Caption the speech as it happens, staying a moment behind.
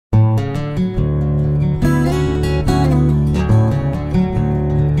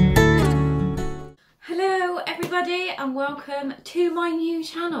welcome to my new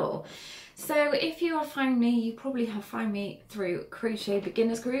channel. So if you have found me, you probably have found me through Crochet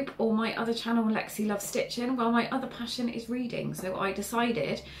Beginners Group or my other channel, Lexi Loves Stitching. Well, my other passion is reading, so I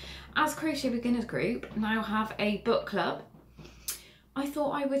decided, as Crochet Beginners Group now have a book club, I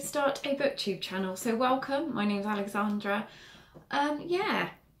thought I would start a booktube channel. So welcome, my name's Alexandra.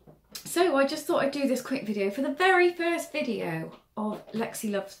 Yeah, so I just thought I'd do this quick video for the very first video of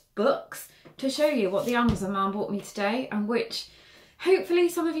Lexi Loves Books to show you what the Amazon man bought me today, and which hopefully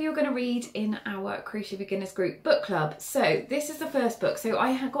some of you are going to read in our Crochet Beginners Group book club. So this is the first book. So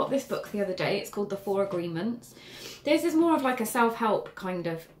I got this book the other day. It's called The 4 Agreements. This is more of like a self-help kind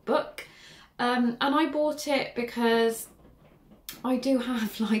of book, and I bought it because I do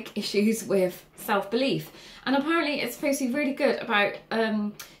have like issues with self-belief, and apparently it's supposed to be really good about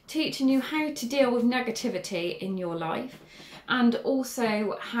teaching you how to deal with negativity in your life, and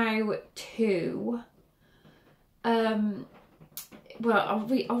also how to well,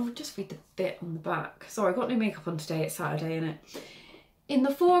 I'll just read the bit on the back. Sorry, I've got no makeup on today, it's Saturday, innit? In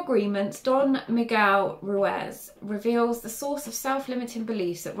The 4 Agreements, Don Miguel Ruiz reveals the source of self-limiting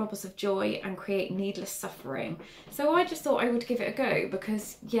beliefs that rob us of joy and create needless suffering. So I just thought I would give it a go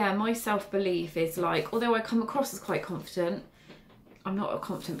because, yeah, my self-belief is like, although I come across as quite confident, I'm not a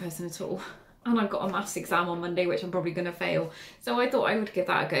confident person at all. And I've got a maths exam on Monday, which I'm probably going to fail. So I thought I would give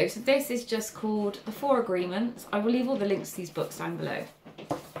that a go. So this is just called The 4 Agreements. I will leave all the links to these books down below.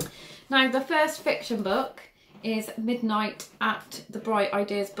 Now, the first fiction book is Midnight at the Bright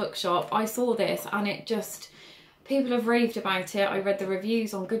Ideas Bookshop. I saw this and it just, people have raved about it. I read the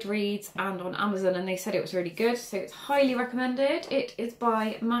reviews on Goodreads and on Amazon and they said it was really good. So it's highly recommended. It is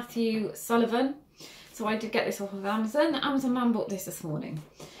by Matthew Sullivan. So I did get this off of Amazon. The Amazon man bought this morning.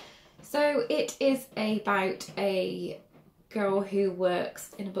 So it is about a girl who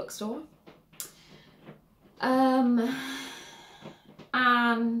works in a bookstore. And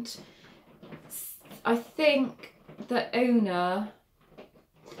I think the owner,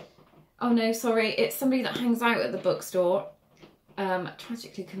 oh no, sorry, it's somebody that hangs out at the bookstore,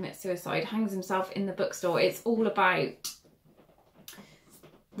 tragically commits suicide, hangs himself in the bookstore. It's all about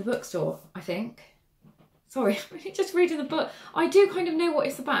the bookstore, I think. Sorry, I'm just reading the book. I do kind of know what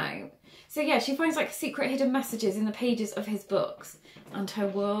it's about. So yeah, she finds like secret hidden messages in the pages of his books and her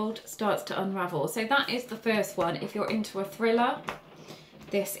world starts to unravel. So that is the first one. If you're into a thriller,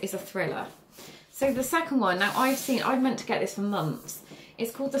 this is a thriller. So the second one, now I've meant to get this for months.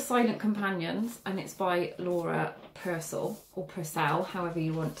 It's called The Silent Companions and it's by Laura Purcell, or Purcell, however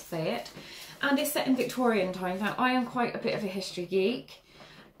you want to say it. And it's set in Victorian times. Now I am quite a bit of a history geek.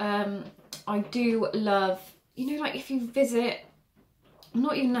 I do love, you know, like if you visit,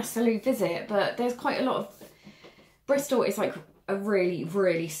 not even necessarily visit, but there's quite a lot of, Bristol is like a really,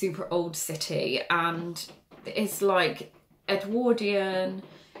 really super old city, and it's like Edwardian,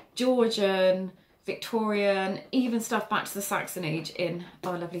 Georgian, Victorian, even stuff back to the Saxon age in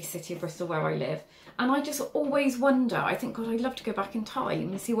our lovely city of Bristol where I live. And I just always wonder, I think, God, I'd love to go back in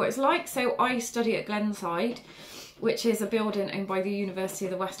time and see what it's like. So I study at Glenside, which is a building owned by the University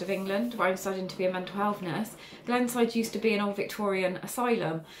of the West of England, where I'm studying to be a mental health nurse. Glenside used to be an old Victorian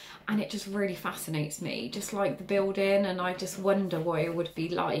asylum, and it just really fascinates me, just like the building, and I just wonder what it would be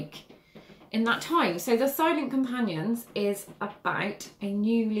like in that time. So The Silent Companions is about a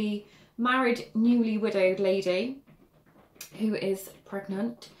newly married, newly widowed lady who is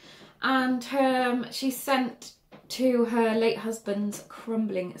pregnant, and she's sent to her late husband's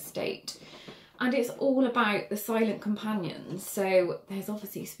crumbling estate. And it's all about the silent companions. So there's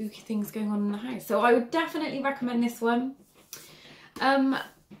obviously spooky things going on in the house. So I would definitely recommend this one.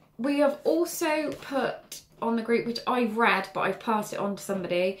 We have also put on the group, which I've read, but I've passed it on to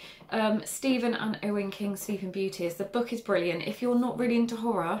somebody, Stephen and Owen King's Sleeping Beauties. The book is brilliant. If you're not really into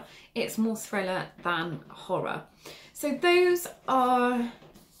horror, it's more thriller than horror. So those are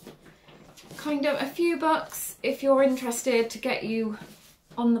kind of a few books if you're interested to get you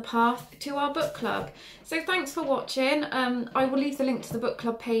on the path to our book club. So thanks for watching. I will leave the link to the book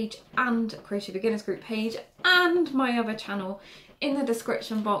club page and Crochet Beginners Group page and my other channel in the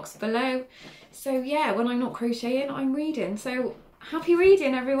description box below. So yeah, when I'm not crocheting, I'm reading. So happy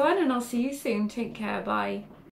reading everyone, and I'll see you soon. Take care, bye.